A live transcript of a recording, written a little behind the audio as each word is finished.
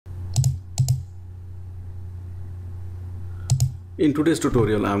In today's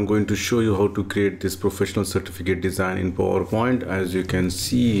tutorial, I'm going to show you how to create this professional certificate design in PowerPoint. As you can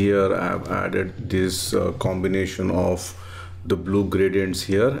see here, I've added this combination of the blue gradients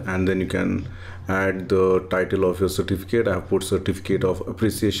here, and then you can add the title of your certificate. I've put certificate of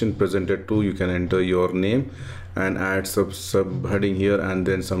appreciation presented to. You can enter your name and add subheading here and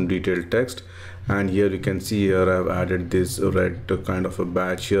then some detailed text. And here you can see here I've added this red kind of a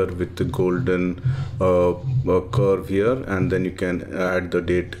badge here with the golden curve here, and then you can add the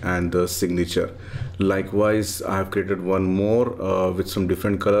date and the signature. Likewise, I have created one more with some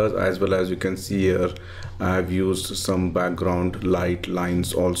different colors, as well as you can see here I have used some background light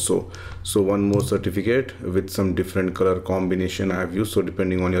lines also. So one more certificate with some different color combination I have used. So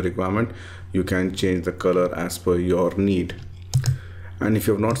depending on your requirement, you can change the color as per your need. And if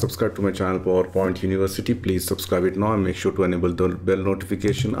you have not subscribed to my channel PowerPoint University, please subscribe it now and make sure to enable the bell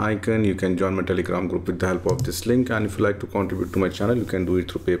notification icon. You can join my Telegram group with the help of this link, and if you like to contribute to my channel, you can do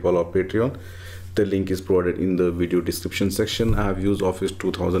it through PayPal or Patreon. The link is provided in the video description section. I have used Office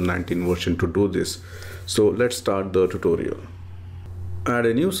 2019 version to do this. So let's start the tutorial. Add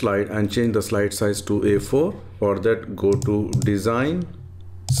a new slide and change the slide size to A4. For that, go to Design,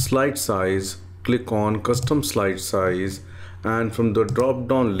 Slide Size, click on Custom Slide Size, and from the drop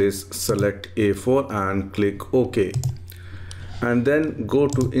down list select A4 and click OK. And then go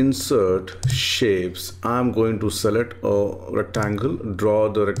to Insert Shapes. I'm going to select a rectangle, draw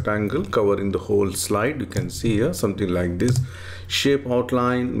the rectangle covering the whole slide. You can see here something like this. Shape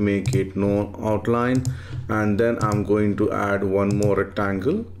outline, make it no outline, and then I'm going to add one more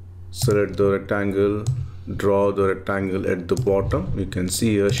rectangle. Select the rectangle, draw the rectangle at the bottom. You can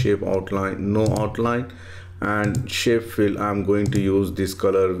see here shape outline, no outline. And shape fill, I'm going to use this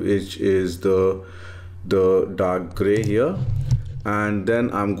color, which is the dark gray here. And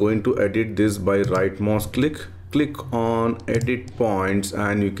then I'm going to edit this by right mouse click on edit points,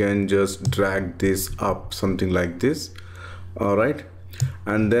 and you can just drag this up something like this. All right,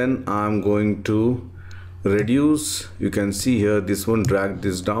 and then I'm going to reduce. You can see here this one, drag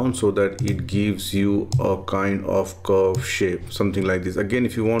this down so that it gives you a kind of curve shape, something like this. Again,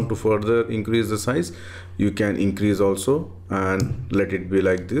 if you want to further increase the size, you can increase also and let it be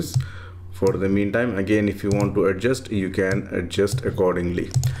like this for the meantime. Again, if you want to adjust, you can adjust accordingly.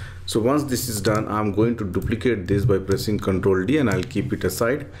 So once this is done, I'm going to duplicate this by pressing Ctrl D, and I'll keep it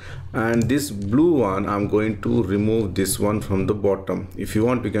aside. And this blue one, I'm going to remove this one from the bottom. If you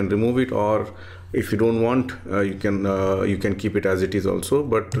want, you can remove it, or if you don't want, you can keep it as it is also,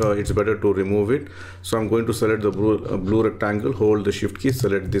 but it's better to remove it. So I'm going to select the blue rectangle, hold the shift key,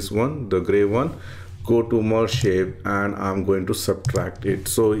 select this one, the gray one, go to merge shape, and I'm going to subtract it,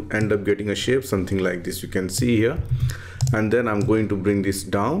 so end up getting a shape something like this. You can see here, and then I'm going to bring this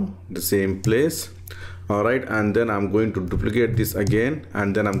down the same place. All right, and then I'm going to duplicate this again,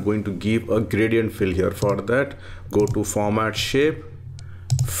 and then I'm going to give a gradient fill here. For that, go to Format, Shape,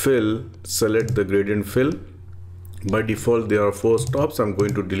 Fill, select the gradient fill. By default there are 4 stops. I'm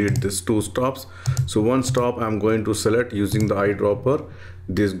going to delete this 2 stops. So one stop I'm going to select using the eyedropper,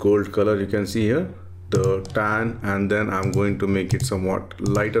 this gold color you can see here, the tan, and then I'm going to make it somewhat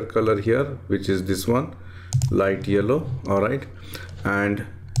lighter color here, which is this one, light yellow. All right, and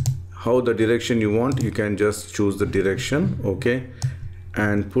how the direction you want, you can just choose the direction, okay,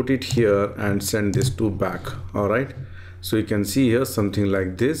 and put it here and send this to back. All right, so you can see here something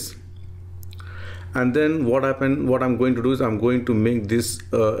like this. And then what I'm going to do is I'm going to make this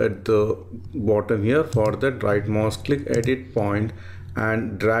at the bottom here. For that, right mouse click, edit point,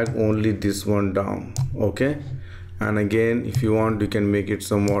 and drag only this one down, okay. And again, if you want, you can make it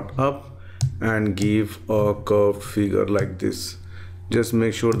somewhat up and give a curved figure like this. Just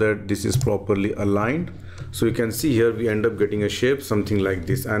make sure that this is properly aligned. So you can see here we end up getting a shape something like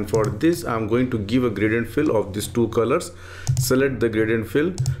this. And for this, I'm going to give a gradient fill of these 2 colors. Select the gradient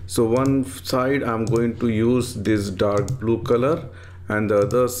fill. So one side I'm going to use this dark blue color, and the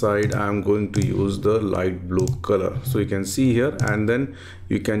other side I'm going to use the light blue color. So you can see here, and then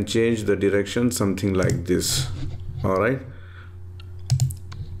you can change the direction something like this. All right,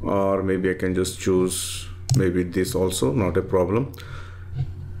 or maybe I can just choose maybe this also, not a problem.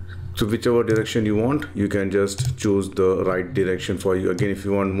 So whichever direction you want, you can just choose the right direction for you. Again, if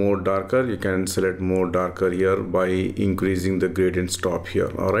you want more darker, you can select more darker here by increasing the gradient stop here.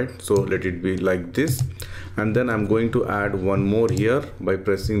 All right, so let it be like this. And then I'm going to add one more here by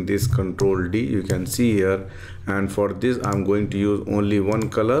pressing this Ctrl D, you can see here. And for this, I'm going to use only one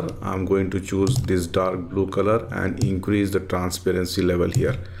color. I'm going to choose this dark blue color and increase the transparency level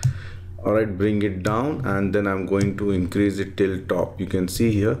here. All right, bring it down, and then I'm going to increase it till top. You can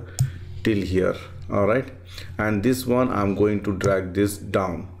see here till here. all right, and this one I'm going to drag this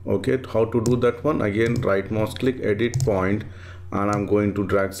down. Okay, how to do that one? Again, right mouse click, edit point, and I'm going to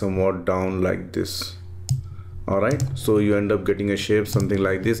drag somewhat down like this. All right, so you end up getting a shape something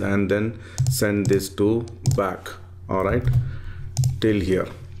like this, and then send this to back, all right, till here.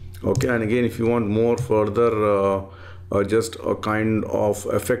 Okay, and again, if you want more further just a kind of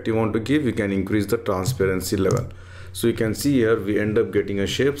effect you want to give, you can increase the transparency level. So you can see here we end up getting a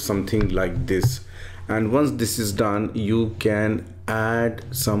shape something like this. And once this is done, you can add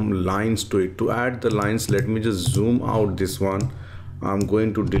some lines to it. To add the lines, let me just zoom out this one. I'm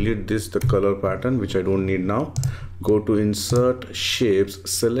going to delete this, the color pattern, which I don't need now. Go to insert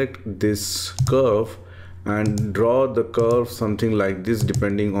shapes, select this curve and draw the curve something like this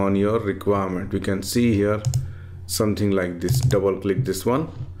depending on your requirement. You can see here something like this. Double click this one,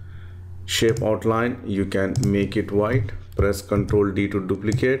 shape outline, you can make it white, press Ctrl D to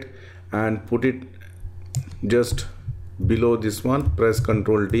duplicate and put it just below this one, press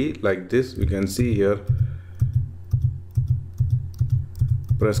Ctrl D like this. You can see here,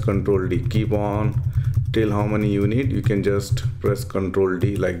 press Ctrl D, keep on till how many you need. You can just press Ctrl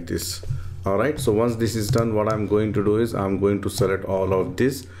D like this. All right, so once this is done, what I'm going to do is I'm going to select all of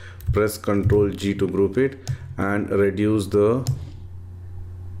this, press Ctrl G to group it and reduce the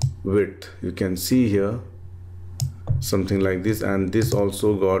width. You can see here something like this, and this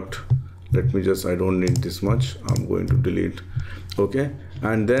also got, let me just, I don't need this much, I'm going to delete. Okay,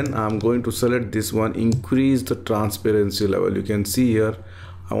 and then I'm going to select this one, increase the transparency level. You can see here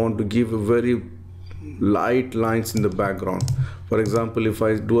I want to give a very light lines in the background. For example, if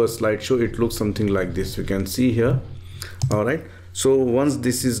I do a slideshow, it looks something like this. You can see here. All right, so once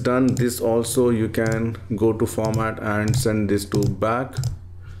this is done, this also you can go to format and send this to back.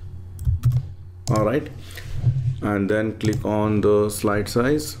 All right, and then click on the slide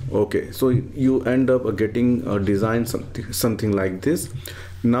size. Okay, so you end up getting a design something like this.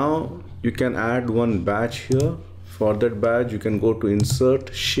 Now you can add one badge here. For that badge, you can go to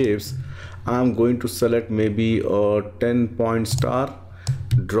insert shapes. I'm going to select maybe a 10-point star,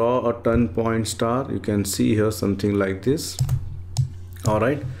 draw a 10-point star. You can see here something like this. All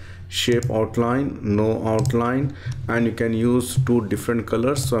right, shape outline, no outline, and you can use two different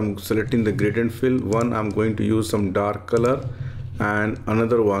colors. So I'm selecting the gradient fill. One, I'm going to use some dark color, and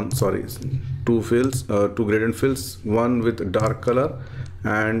another one, sorry, two gradient fills, one with dark color,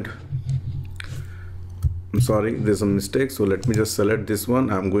 and I'm sorry, there's a mistake, so let me just select this one.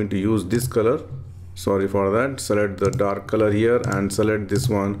 I'm going to use this color, sorry for that. Select the dark color here and select this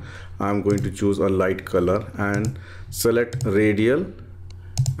one. I'm going to choose a light color and select radial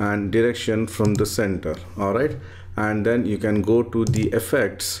and direction from the center. All right, and then you can go to the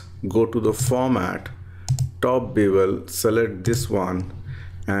effects, go to the format, top bevel, select this one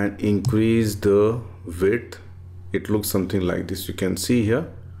and increase the width. It looks something like this. You can see here.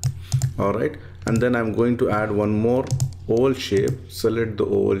 All right, and then I'm going to add one more oval shape. Select the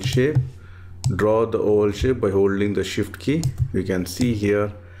oval shape, draw the oval shape by holding the shift key. You can see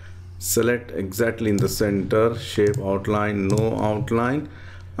here, select exactly in the center, shape outline, no outline.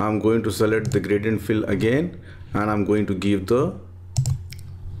 I'm going to select the gradient fill again, and I'm going to give the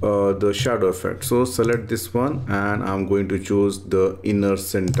shadow effect. So select this one and I'm going to choose the inner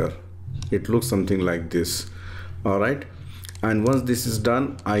center. It looks something like this. All right, and once this is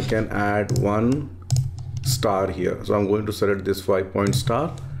done, I can add one star here. So I'm going to select this 5-point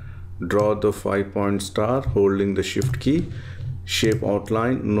star, draw the 5-point star holding the shift key, shape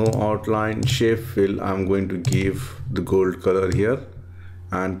outline, no outline, shape fill. I'm going to give the gold color here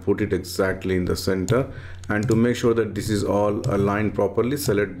and put it exactly in the center. And to make sure that this is all aligned properly,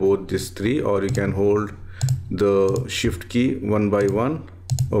 select both these three, or you can hold the shift key one by one.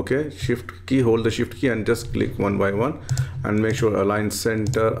 Okay, shift key, hold the shift key and just click one by one and make sure align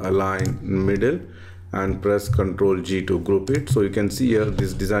center, align middle, and press Ctrl G to group it. So you can see here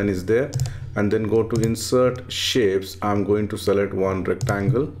this design is there. And then go to insert shapes. I'm going to select one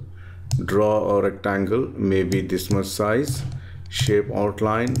rectangle, draw a rectangle, maybe this much size, shape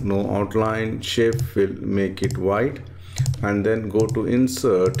outline, no outline, shape fill, make it white, and then go to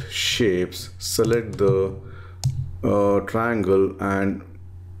insert shapes, select the triangle and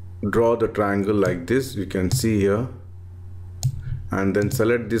draw the triangle like this. You can see here, and then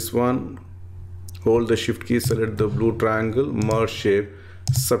select this one, hold the shift key, select the blue triangle, merge shape,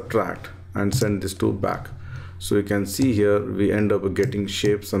 subtract, and send this to back. So you can see here we end up getting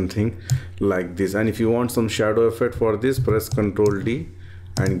shape something like this. And if you want some shadow effect for this, press Ctrl D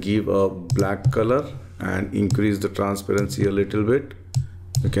and give a black color and increase the transparency a little bit.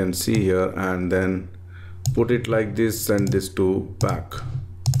 You can see here, and then put it like this, send this to back.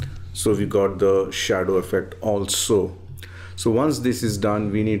 So we got the shadow effect also. So once this is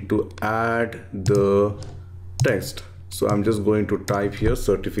done, we need to add the text. So I'm just going to type here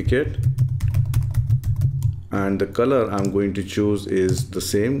certificate, and the color I'm going to choose is the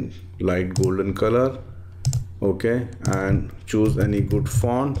same light golden color. Okay, and choose any good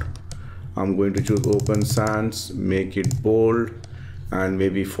font. I'm going to choose Open Sans, make it bold and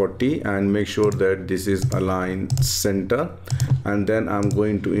maybe 40, and make sure that this is aligned center. And then I'm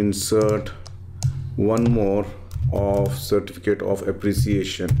going to insert one more of certificate of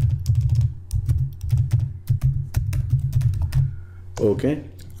appreciation. Okay,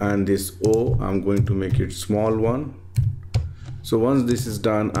 and this O, I'm going to make it small one. So once this is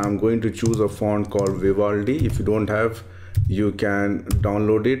done, I'm going to choose a font called Vivaldi. If you don't have, you can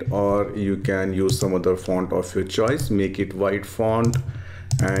download it, or you can use some other font of your choice. Make it white font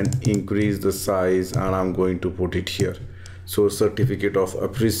and increase the size, and I'm going to put it here. So certificate of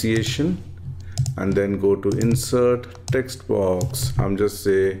appreciation, and then go to insert text box. I'm just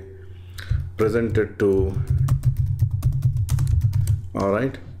say presented to. All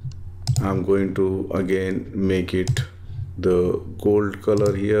right, I'm going to again make it the gold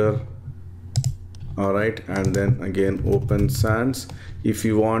color here. All right, and then again Open Sans. If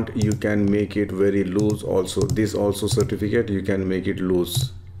you want, you can make it very loose also. This also certificate, you can make it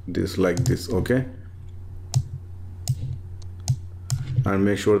loose, this like this. Okay, and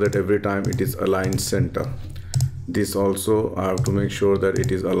make sure that every time it is aligned center. This also I have to make sure that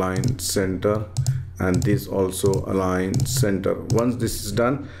it is aligned center, and this also aligned center. Once this is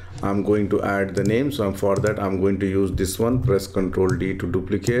done, I'm going to add the name. So for that, I'm going to use this one. Press Ctrl D to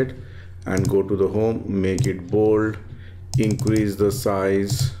duplicate and go to the home, make it bold, increase the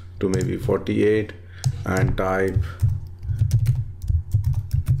size to maybe 48, and type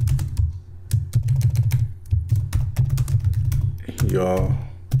your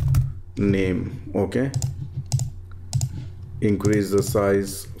name. Okay, increase the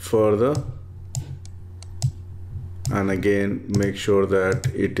size further, and again make sure that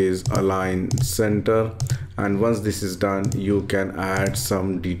it is aligned center. And once this is done, you can add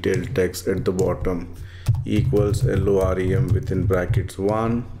some detailed text at the bottom, equals LOREM within brackets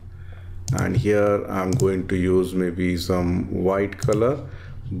 1, and here I'm going to use maybe some white color,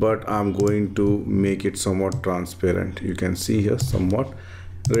 but I'm going to make it somewhat transparent. You can see here somewhat.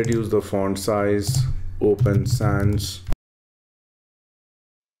 Reduce the font size, Open Sans,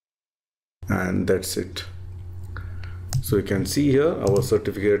 and that's it. So you can see here our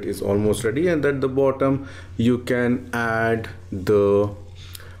certificate is almost ready, and at the bottom you can add the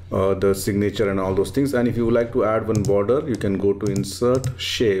signature and all those things. And if you would like to add one border, you can go to insert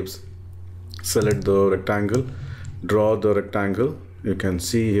shapes, select the rectangle, draw the rectangle. You can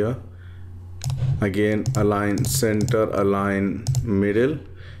see here again align center, align middle,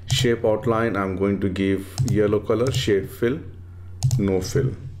 shape outline. I'm going to give yellow color, shape fill, no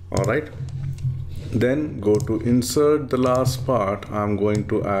fill. All right, then go to insert the last part. I'm going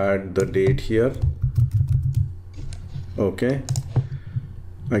to add the date here. Okay,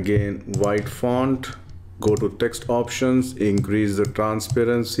 again white font, go to text options, increase the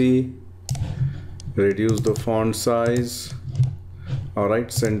transparency, reduce the font size. All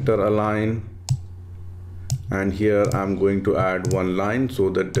right, center align, and here I'm going to add one line so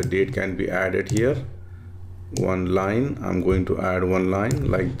that the date can be added here. One line, I'm going to add one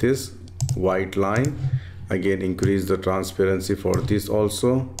line like this, white line. Again increase the transparency for this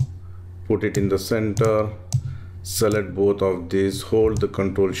also, put it in the center, select both of these, hold the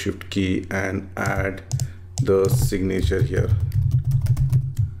Ctrl Shift key and add the signature here.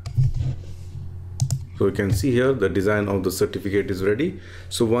 So you can see here the design of the certificate is ready.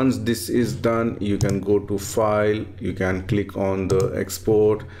 So once this is done, you can go to file, you can click on the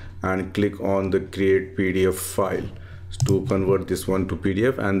export and click on the create PDF file to convert this one to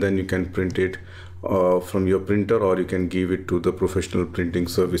PDF, and then you can print it from your printer, or you can give it to the professional printing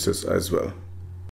services as well.